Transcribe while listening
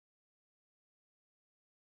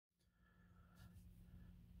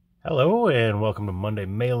Hello and welcome to Monday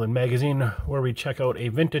Mail-In Magazine, where we check out a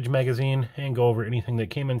vintage magazine and go over anything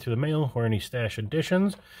that came in through the mail or any stash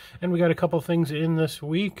additions. And we got a couple things in this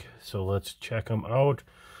week, so let's check them out.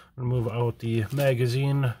 I'm going to move out the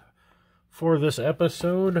magazine for this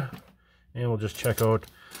episode, and we'll just check out.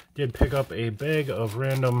 Did pick up a bag of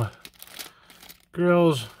random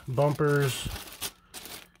grills, bumpers,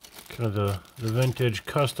 kind of the vintage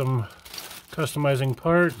customizing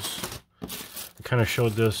parts. Kind of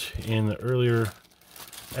showed this in the earlier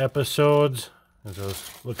episodes as I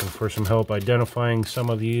was looking for some help identifying some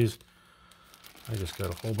of these. I just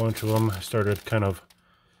got a whole bunch of them. I started kind of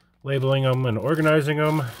labeling them and organizing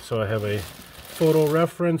them, so I have a photo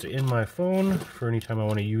reference in my phone for any time I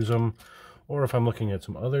want to use them, or if I'm looking at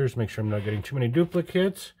some others, make sure I'm not getting too many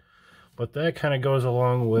duplicates. But that kind of goes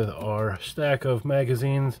along with our stack of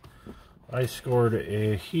magazines. I scored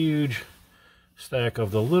a huge stack of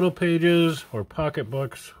the little pages or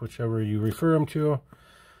pocketbooks, whichever you refer them to,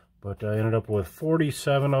 but I ended up with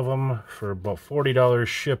 47 of them for about $40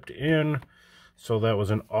 shipped in, so that was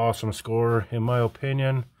an awesome score in my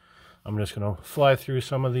opinion. I'm just going to fly through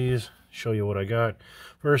some of these, show you what I got.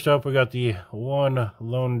 First up, we got the one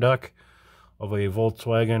lone duck of a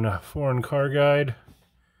Volkswagen foreign car guide.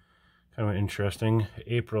 Kind of interesting.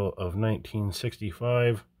 April of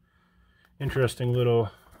 1965. Interesting little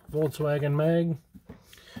Volkswagen mag.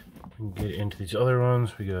 We can get into these other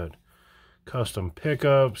ones. We got custom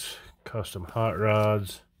pickups, custom hot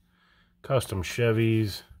rods, custom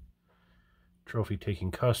Chevys, trophy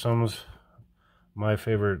taking customs. My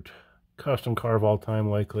favorite custom car of all time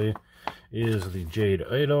likely is the Jade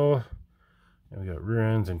Idol. And we got rear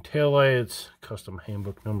ends and taillights, custom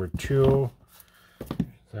handbook number 2.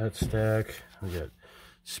 That stack. We got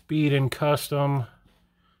speed and custom.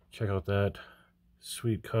 Check out that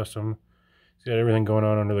sweet custom. It's got everything going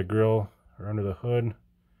on under the grill or under the hood.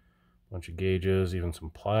 Bunch of gauges, even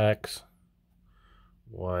some plaques.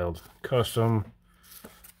 Wild custom.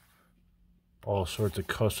 All sorts of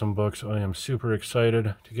custom books. I am super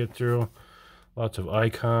excited to get through. Lots of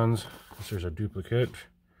icons. There's a duplicate.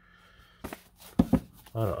 A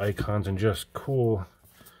lot of icons and just cool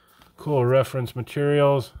reference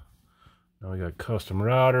materials. Now we got custom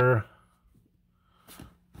router.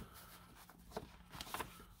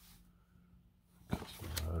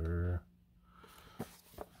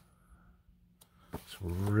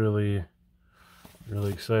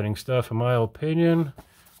 Really exciting stuff in my opinion.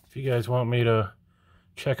 If you guys want me to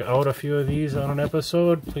check out a few of these on an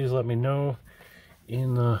episode, please let me know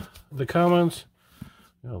in the comments.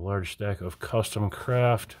 Got a large stack of custom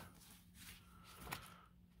craft.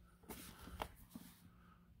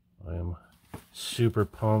 I am super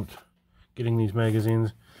pumped getting these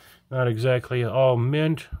magazines. Not exactly all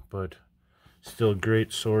mint, but still a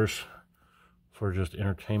great source for just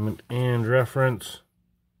entertainment and reference.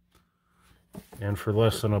 And for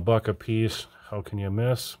less than $1 a piece, how can you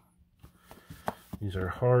miss? These are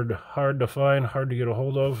hard to find, hard to get a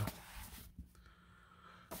hold of.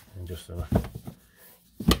 And just an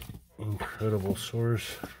incredible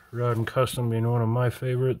source. Rod and Custom being one of my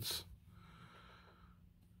favorites.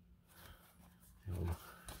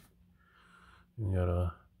 You got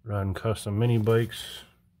a Rod and Custom mini bikes.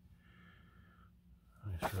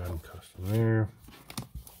 Nice Rod and Custom there.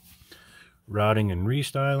 Rodding and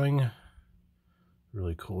restyling.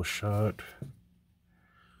 Really cool shot.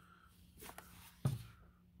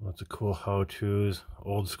 Lots of cool how-tos,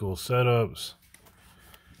 old school setups.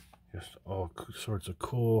 Just all sorts of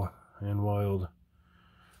cool and wild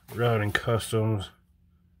routing customs.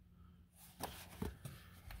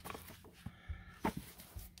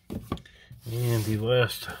 And the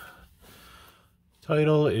last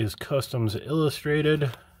title is Customs Illustrated.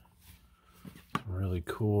 Really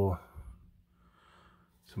cool.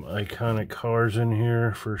 Some iconic cars in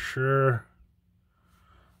here for sure.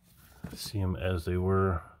 See them as they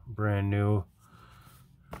were brand new.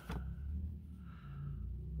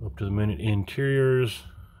 Up to the minute interiors.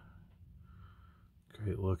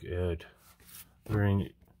 Great look at varying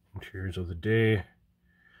interiors of the day.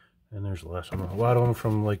 And there's the last one. A lot of them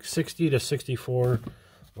from like 60 to 64.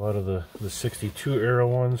 A lot of the 62 era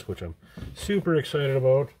ones, which I'm super excited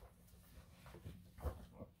about.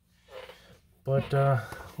 But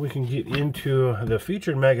we can get into the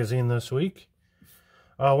featured magazine this week.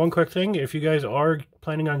 One quick thing, if you guys are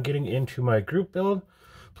planning on getting into my group build,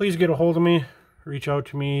 please get a hold of me. Reach out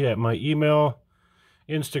to me at my email,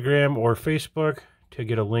 Instagram, or Facebook to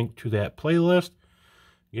get a link to that playlist.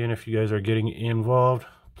 Again, if you guys are getting involved,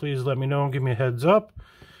 please let me know and give me a heads up.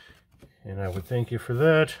 And I would thank you for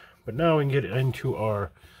that. But now we can get into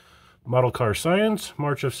our model car science.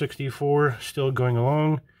 March of '64, still going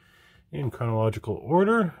along. In chronological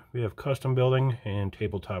order, we have custom building and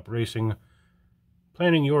tabletop racing.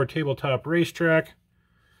 Planning your tabletop racetrack.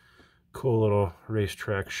 Cool little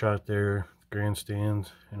racetrack shot there.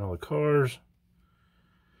 Grandstands and all the cars.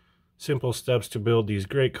 Simple steps to build these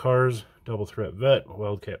great cars. Double threat vet,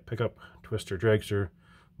 wildcat pickup, twister dragster,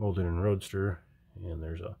 molded and roadster. And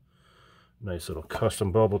there's a nice little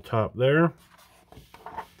custom bubble top there.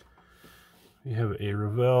 We have a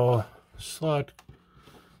Revell slot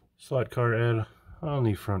car ad on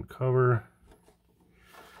the front cover.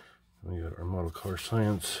 We got our Model Car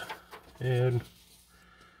Science ad.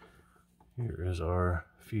 Here is our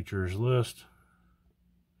features list.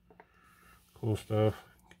 Cool stuff.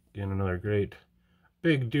 Again, another great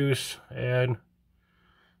Big Deuce ad.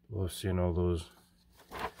 Love seeing all those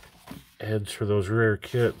ads for those rare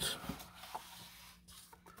kits.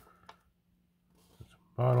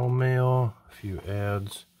 Model mail, a few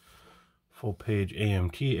ads. Full page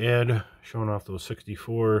AMT ad showing off those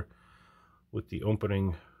 64 with the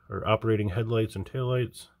opening or operating headlights and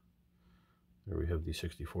taillights. There we have the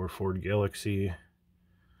 64 Ford Galaxy.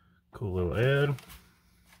 Cool little ad.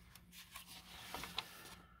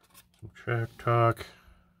 Some track talk.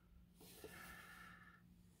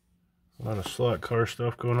 A lot of slot car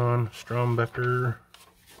stuff going on. Strombecker.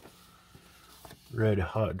 Red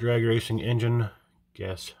hot drag racing engine.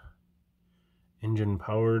 Gas engine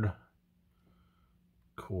powered.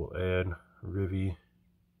 Cool ad. Rivy.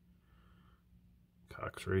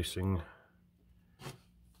 Cox Racing.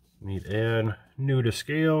 Neat ad. New to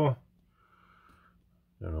scale.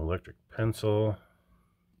 An electric pencil.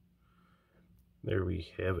 There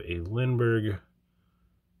we have a Lindbergh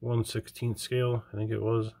 1/16 scale, I think it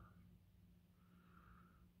was.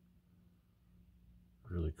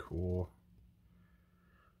 Really cool.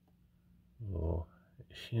 Little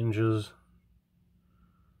hinges.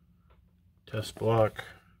 Test block.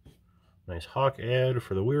 Nice Hawk ad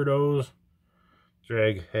for the weirdos.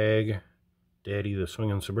 Drag Hag. Daddy the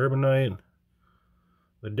Swingin' Suburbanite.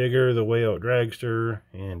 The Digger, the Way Out Dragster,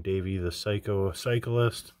 and Davey the Psycho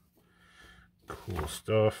Cyclist. Cool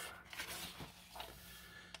stuff.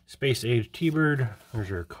 Space Age T-Bird. There's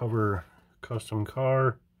your cover custom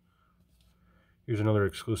car. Here's another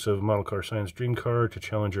exclusive Model Car Science Dream Car to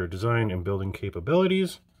challenge your design and building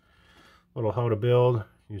capabilities. Little how to build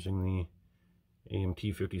using the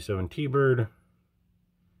AMT 57 T-Bird.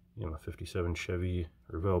 You know, 57 Chevy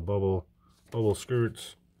Revell bubble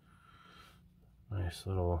skirts. Nice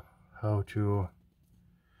little how to.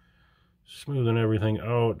 Smoothing everything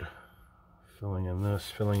out. Filling in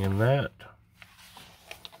this, filling in that.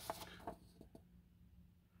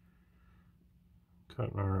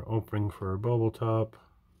 Cutting our opening for our bubble top.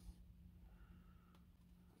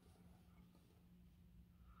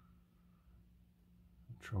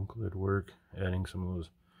 Trunk lid work. Adding some of those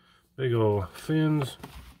big old fins.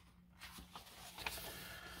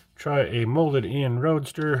 Try a molded in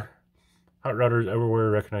Roadster. Hot rodders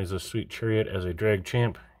everywhere recognize this sweet chariot as a drag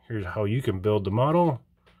champ. Here's how you can build the model.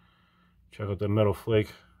 Check out the Metal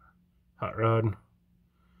Flake hot rod.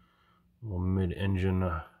 Little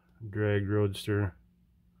mid-engine drag Roadster.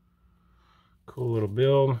 Cool little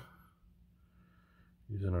build.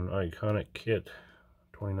 Using an iconic kit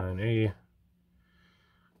 29A.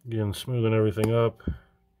 Again, smoothing everything up.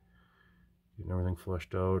 Getting everything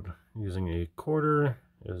flushed out. Using a quarter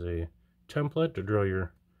as a template to draw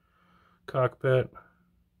your cockpit.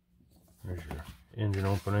 There's your engine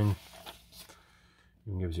opening.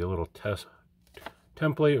 It gives you a little test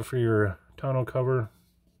template for your tonneau cover.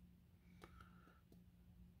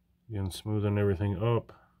 Again, smoothing everything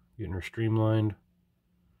up, getting her streamlined.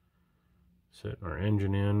 Setting our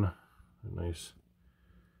engine in. A nice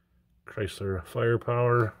Chrysler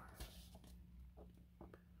Firepower.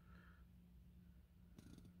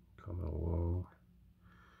 Coming along.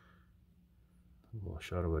 A little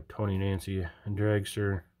shot of a Tony Nancy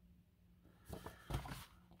dragster.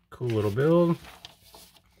 Cool little build.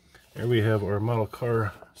 Here we have our Model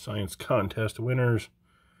Car Science Contest winners.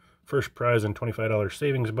 First prize and $25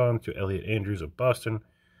 savings bond to Elliot Andrews of Boston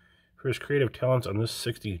for his creative talents on this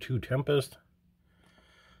 62 Tempest.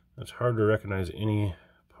 It's hard to recognize any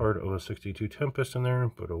part of a 62 Tempest in there,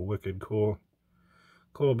 but a wicked cool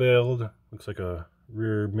build. Looks like a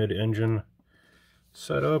rear mid-engine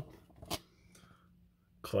setup.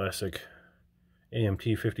 Classic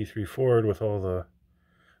AMT 53 Ford with all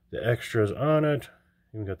the extras on it.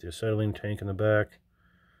 Even got the acetylene tank in the back.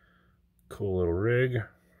 Cool little rig.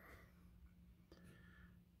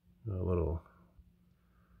 A little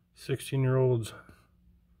 16-year-old's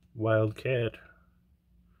Wildcat.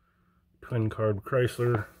 Twin carb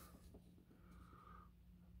Chrysler.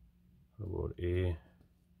 About a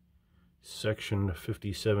Section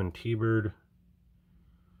 57 T-Bird.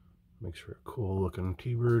 Makes for a cool looking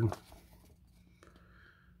T-Bird.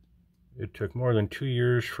 It took more than 2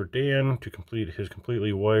 years for Dan to complete his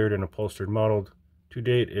completely wired and upholstered model. To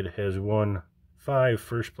date, it has won 5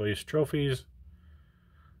 first place trophies.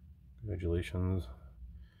 Congratulations.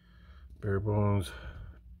 Bare bones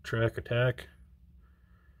track attack.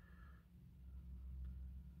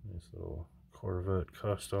 Nice little Corvette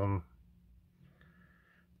custom.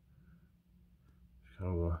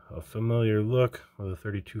 Kind of a familiar look with a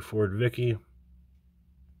 32 Ford Vicky.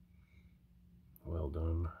 Well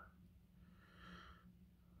done.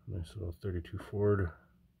 Nice little 32 Ford.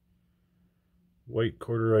 White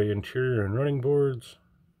corduroy interior and running boards.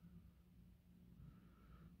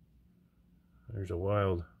 There's a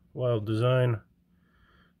wild design.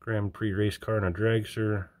 Grand Prix race car and a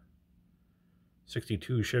dragster.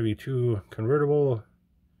 62 Chevy 2 convertible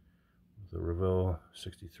with a Revell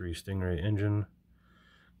 63 Stingray engine.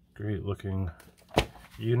 Great looking,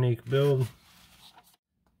 unique build.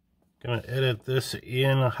 Gonna edit this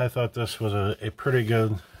in. I thought this was a pretty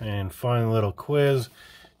good and fun little quiz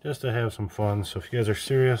just to have some fun. So if you guys are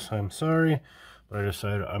serious, I'm sorry, but I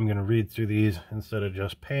decided I'm gonna read through these instead of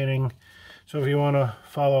just panning. So if you want to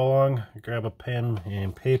follow along, grab a pen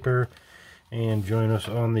and paper and join us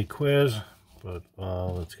on the quiz. But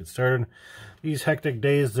let's get started. These hectic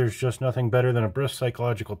days, there's just nothing better than a brisk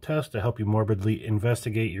psychological test to help you morbidly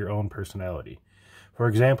investigate your own personality. For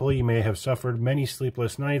example, you may have suffered many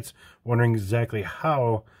sleepless nights wondering exactly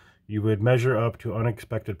how you would measure up to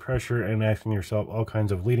unexpected pressure and asking yourself all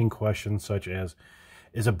kinds of leading questions such as,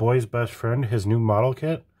 is a boy's best friend his new model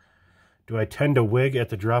kit? Do I tend to wig at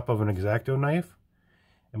the drop of an X-Acto knife?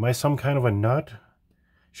 Am I some kind of a nut?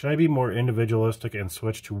 Should I be more individualistic and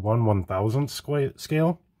switch to 1/1000th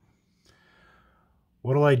scale?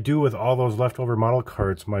 What'll I do with all those leftover model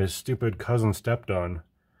carts my stupid cousin stepped on?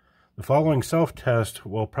 The following self-test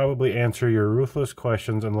will probably answer your ruthless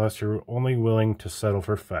questions unless you're only willing to settle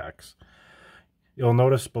for facts. You'll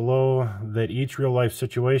notice below that each real-life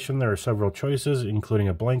situation there are several choices, including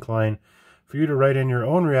a blank line, for you to write in your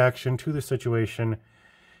own reaction to the situation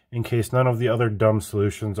in case none of the other dumb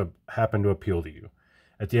solutions happen to appeal to you.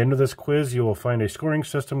 At the end of this quiz, you will find a scoring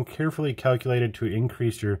system carefully calculated to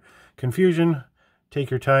increase your confusion.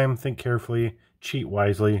 Take your time, think carefully, cheat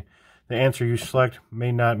wisely. The answer you select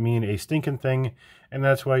may not mean a stinking thing, and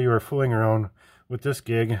that's why you are fooling around with this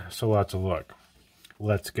gig, so lots of luck.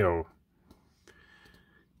 Let's go.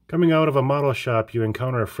 Coming out of a model shop, you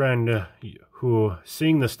encounter a friend who,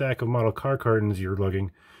 seeing the stack of model car cartons you're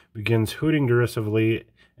lugging, begins hooting derisively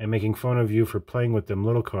and making fun of you for playing with them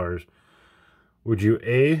little cars. Would you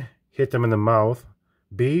A, hit them in the mouth,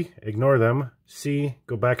 B, ignore them, C,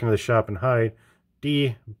 go back into the shop and hide,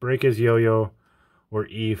 D, break his yo-yo, or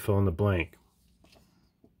E, fill in the blank?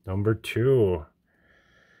 Number 2.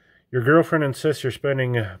 Your girlfriend insists you're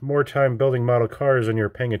spending more time building model cars than you're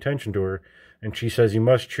paying attention to her, and she says you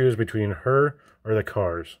must choose between her or the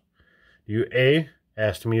cars. Do you A,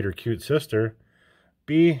 ask to meet her cute sister,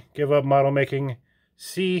 B, give up model making,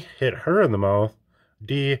 C, hit her in the mouth,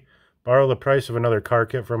 D, borrow the price of another car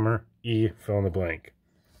kit from her, E, fill in the blank?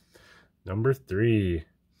 Number 3.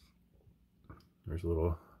 There's a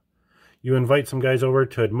little... You invite some guys over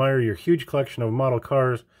to admire your huge collection of model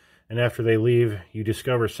cars, and after they leave, you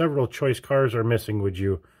discover several choice cars are missing. Would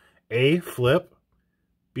you A, flip,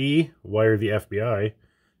 B, wire the FBI,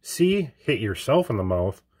 C, hit yourself in the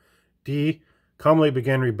mouth, D, calmly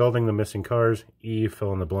begin rebuilding the missing cars, E,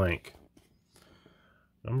 fill in the blank?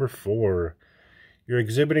 Number 4. You're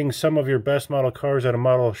exhibiting some of your best model cars at a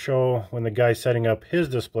model show when the guy setting up his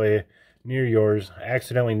display near yours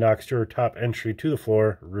accidentally knocks your top entry to the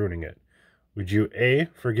floor, ruining it. Would you A,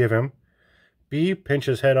 forgive him, B, pinch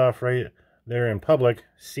his head off right there in public,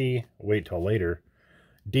 C, wait till later,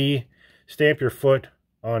 D, stamp your foot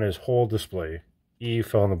on his whole display, E,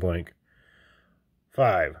 fill in the blank?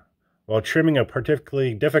 5. While trimming a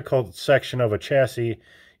particularly difficult section of a chassis,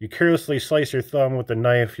 you carelessly slice your thumb with the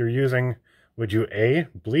knife you're using. Would you A,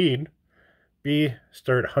 bleed, B,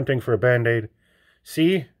 start hunting for a band-aid,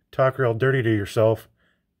 C, talk real dirty to yourself,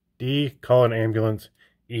 D, call an ambulance,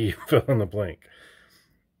 E, fill in the blank?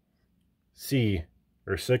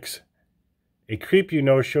 6. A creep you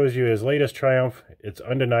know shows you his latest triumph. It's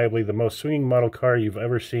undeniably the most swinging model car you've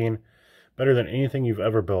ever seen, better than anything you've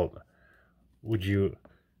ever built. Would you,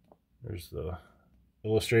 there's the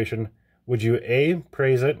illustration, would you A,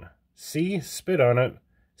 praise it, C, spit on it,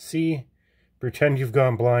 C, pretend you've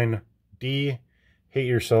gone blind, D, hate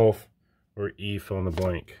yourself, or E, fill in the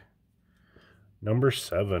blank? Number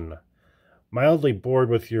 7. Mildly bored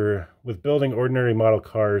with building ordinary model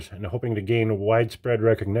cars and hoping to gain widespread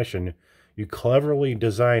recognition, you cleverly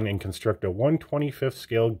design and construct a 1/25th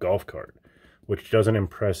scale golf cart, which doesn't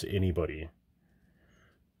impress anybody.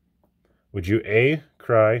 Would you A,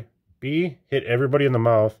 cry, B, hit everybody in the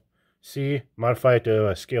mouth, C, modify it to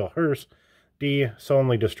a scale hearse, D,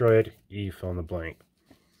 sullenly destroy it, E, fill in the blank.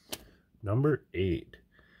 Number 8.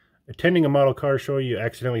 Attending a model car show, you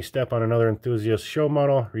accidentally step on another enthusiast show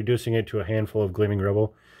model, reducing it to a handful of gleaming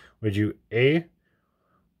rubble. Would you A,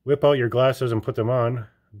 whip out your glasses and put them on,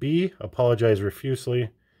 B, apologize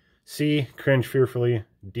profusely, C, cringe fearfully,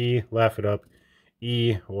 D, laugh it up,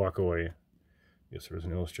 E, walk away? Guess there was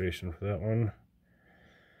an illustration for that one.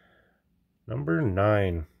 Number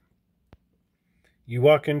 9. You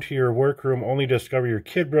walk into your workroom only to discover your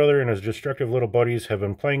kid brother and his destructive little buddies have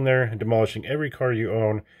been playing there, demolishing every car you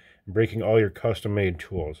own and breaking all your custom-made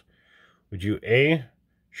tools. Would you A,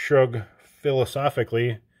 shrug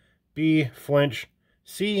philosophically, B, flinch,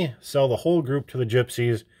 C, sell the whole group to the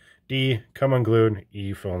gypsies, D, come unglued,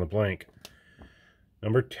 E, fill in the blank?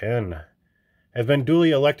 Number 10. Have been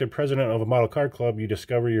duly elected president of a model car club, you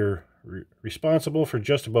discover you're responsible for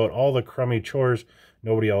just about all the crummy chores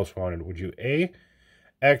nobody else wanted. Would you A,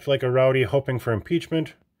 act like a rowdy hoping for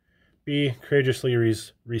impeachment, B, courageously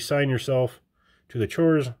resign yourself to the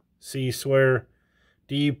chores, C, swear,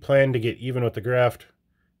 D, plan to get even with the graft,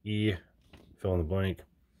 E, fill in the blank?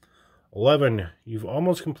 11. You've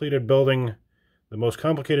almost completed building the most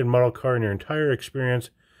complicated model car in your entire experience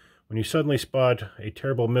when you suddenly spot a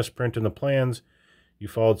terrible misprint in the plans you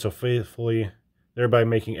followed so faithfully, thereby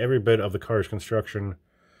making every bit of the car's construction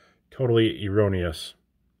totally erroneous.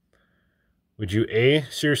 Would you A,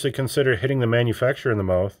 seriously consider hitting the manufacturer in the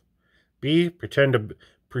mouth, B,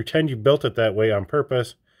 pretend you built it that way on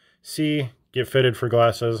purpose, C, get fitted for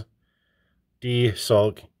glasses, D,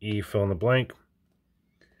 sulk, E, fill in the blank?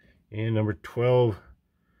 And number 12.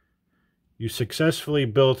 You successfully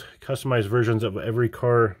built customized versions of every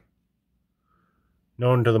car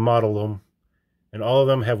known to the model, and all of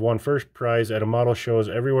them have won first prize at a model shows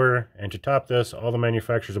everywhere. And to top this, all the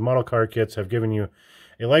manufacturers of model car kits have given you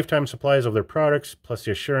a lifetime supplies of their products, plus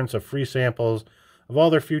the assurance of free samples of all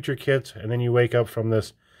their future kits. And then you wake up from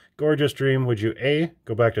this gorgeous dream. Would you A,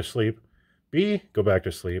 go back to sleep, B, go back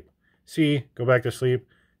to sleep, C, go back to sleep,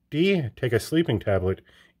 D, take a sleeping tablet,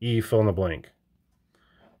 E, fill in the blank?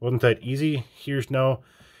 Wasn't that easy? Here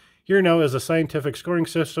now is a scientific scoring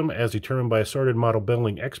system as determined by assorted model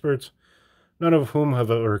building experts, none of whom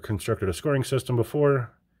have ever constructed a scoring system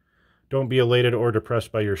before. Don't be elated or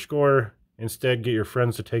depressed by your score. Instead, get your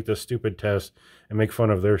friends to take this stupid test and make fun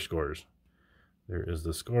of their scores. There is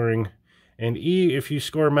the scoring. And E, if you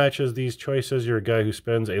score matches these choices, you're a guy who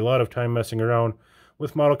spends a lot of time messing around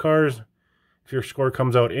with model cars. If your score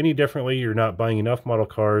comes out any differently, you're not buying enough model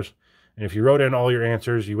cars. And if you wrote in all your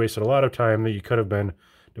answers, you wasted a lot of time that you could have been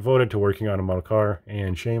devoted to working on a model car,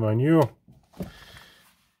 and shame on you.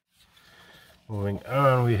 Moving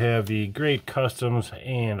on, we have the great customs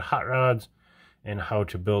and hot rods and how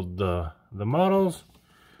to build the models.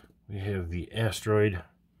 We have the Asteroid,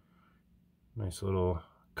 nice little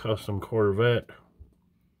custom Corvette.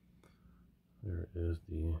 There is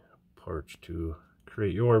the parts to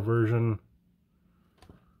create your version.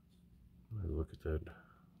 Look at that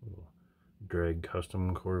little drag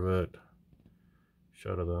custom Corvette.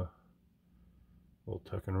 Shot of the little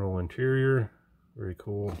tuck and roll interior. Very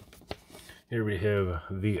cool. Here we have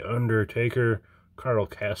the Undertaker, Carl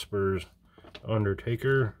Casper's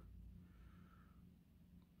Undertaker.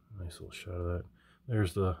 Nice little shot of that.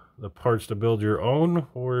 There's the parts to build your own,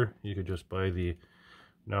 or you could just buy the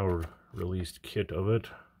now released kit of it.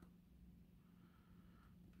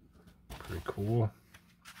 Pretty cool.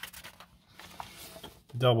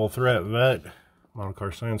 Double threat vet. Model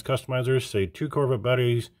Car Science customizers say 2 Corvette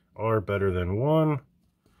bodies are better than 1.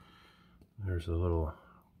 There's a little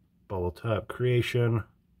bubble top creation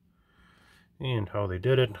and how they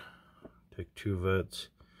did it. Take 2 vets,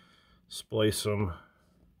 splice them,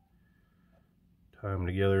 tie them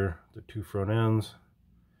together, the 2 front ends,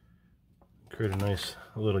 create a nice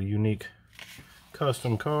little unique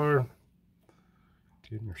custom car.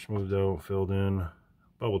 Getting your smoothed out, filled in,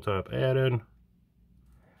 bubble top added.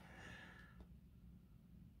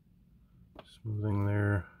 Smoothing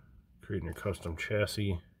there, creating your custom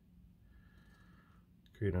chassis,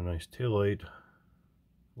 create a nice taillight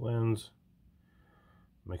lens,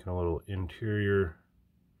 making a little interior,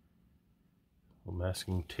 little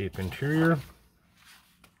masking tape interior.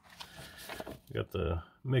 We got the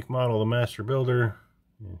make model of the master builder,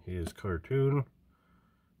 and he is cartoon.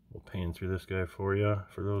 We'll pan through this guy for you,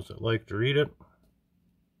 for those that like to read it.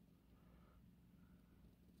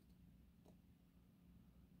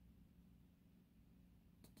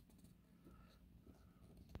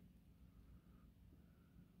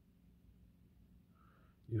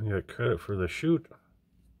 Even got credit for the shoot.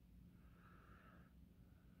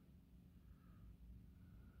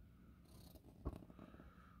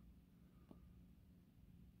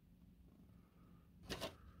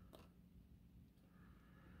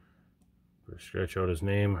 Scratch out his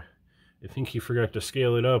name. I think he forgot to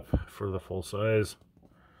scale it up for the full size.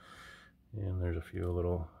 And there's a few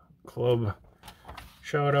little club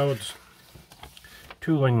shout outs.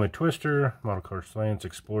 Tooling with Twister. Model Car Science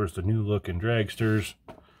explores the new look in dragsters.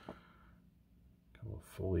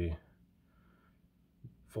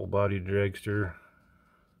 Full body dragster.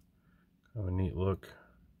 Kind of a neat look.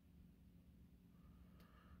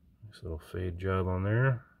 Nice little fade job on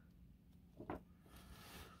there.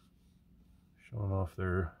 Showing off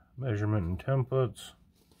their measurement and templates.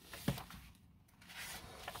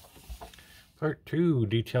 Part 2,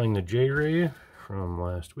 detailing the J-Ray from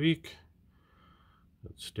last week.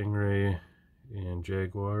 That Stingray and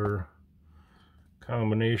Jaguar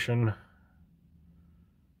combination.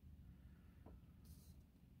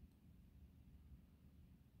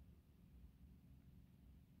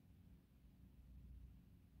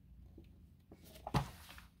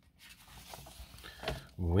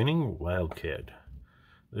 Winning Wildcat.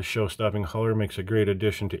 This show-stopping color makes a great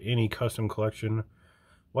addition to any custom collection.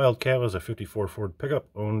 Wildcat was a 54 Ford pickup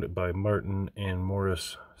owned by Martin and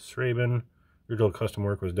Morris Sraben. Original custom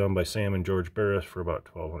work was done by Sam and George Barris for about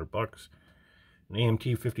 $1,200. An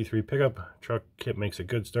AMT 53 pickup truck kit makes a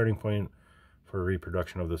good starting point for a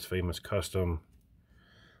reproduction of this famous custom.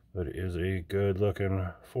 But it is a good looking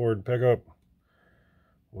Ford pickup.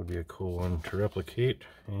 Would be a cool one to replicate,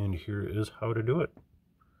 and here is how to do it.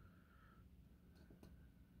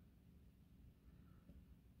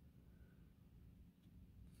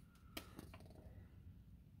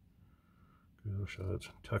 Good shots,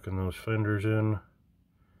 tucking those fenders in.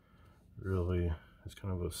 Really, it's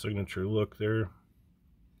kind of a signature look there.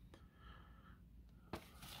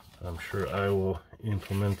 I'm sure I will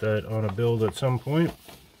implement that on a build at some point.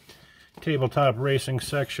 Tabletop racing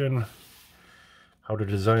section. How to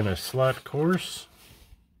design a slot course.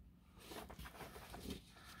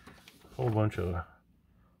 A whole bunch of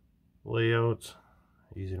layouts.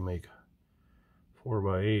 Easy to make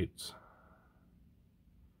 4x8s.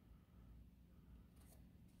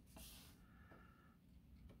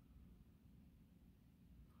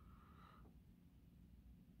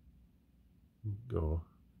 Go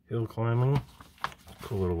hill climbing.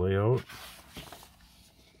 Cool little layout.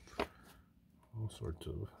 All sorts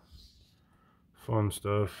of fun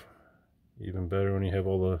stuff. Even better when you have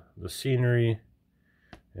all the scenery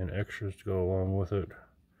and extras to go along with it.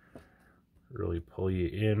 Really pull you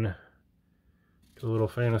in to a little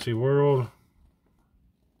fantasy world.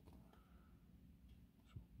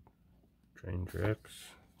 Train tracks.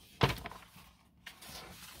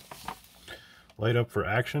 Light up for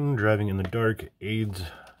action. Driving in the dark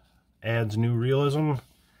adds new realism.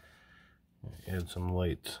 Add some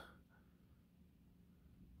lights.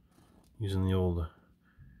 Using the old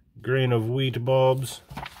grain of wheat bulbs.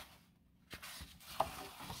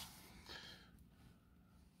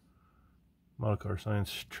 Model Car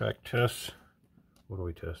Science track tests. What are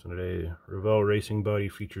we testing today? Revell Racing Body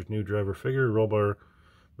features new driver figure, roll bar,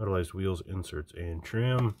 metallized wheels, inserts, and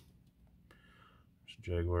trim.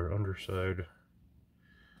 There's Jaguar underside.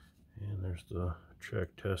 And there's the track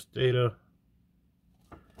test data.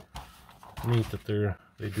 Neat that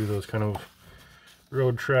they do those kind of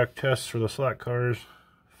road track tests for the slot cars.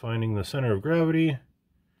 Finding the center of gravity.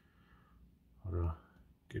 How to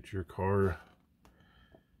get your car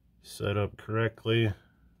set up correctly.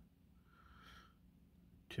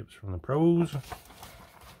 Tips from the pros.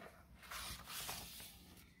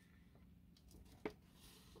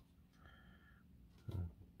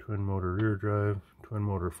 Twin motor rear drive, twin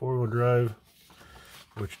motor four-wheel drive.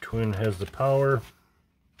 Which twin has the power?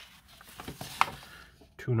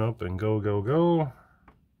 Tune up and go, go, go.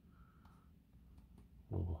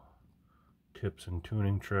 Little tips and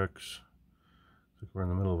tuning tricks. Looks like we're in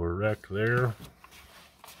the middle of a wreck there.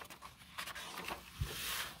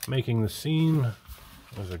 Making the scene.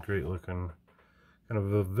 That was a great looking kind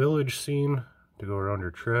of a village scene to go around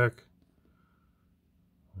your track.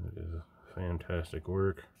 It is fantastic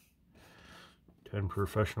work. 10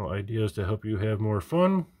 professional ideas to help you have more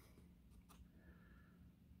fun.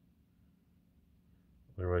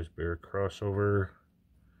 Otherwise, bear crossover.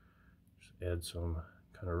 Just add some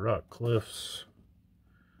kind of rock cliffs,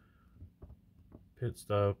 pit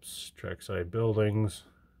stops, trackside buildings,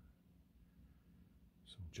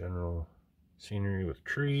 some general scenery with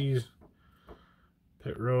trees,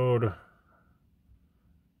 pit road.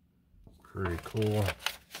 Pretty cool.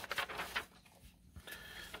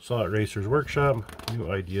 Slot Racers Workshop,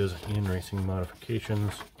 new ideas in racing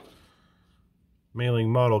modifications.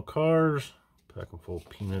 Mailing model cars, pack them full of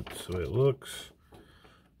peanuts so it looks.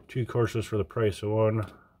 2 courses for the price of 1.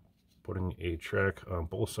 Putting a track on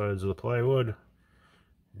both sides of the plywood.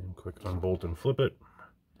 And quick unbolt and flip it.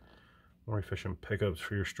 More efficient pickups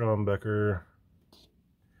for your Strombecker.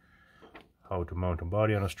 How to mount a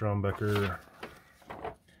body on a Strombecker.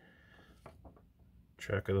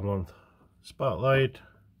 Track of the month spotlight.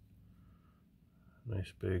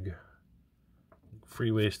 Nice big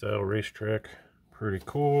freeway style racetrack. Pretty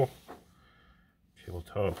cool.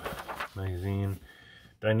 Tabletop magazine.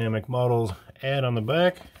 Dynamic models ad on the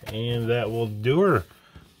back. And that will do her.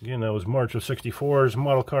 Again, that was March of 64's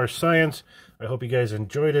Model Car Science. I hope you guys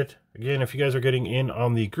enjoyed it. Again, if you guys are getting in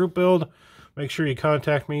on the group build, make sure you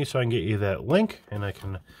contact me so I can get you that link and I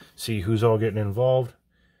can see who's all getting involved.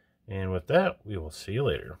 And with that, we will see you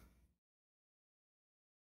later.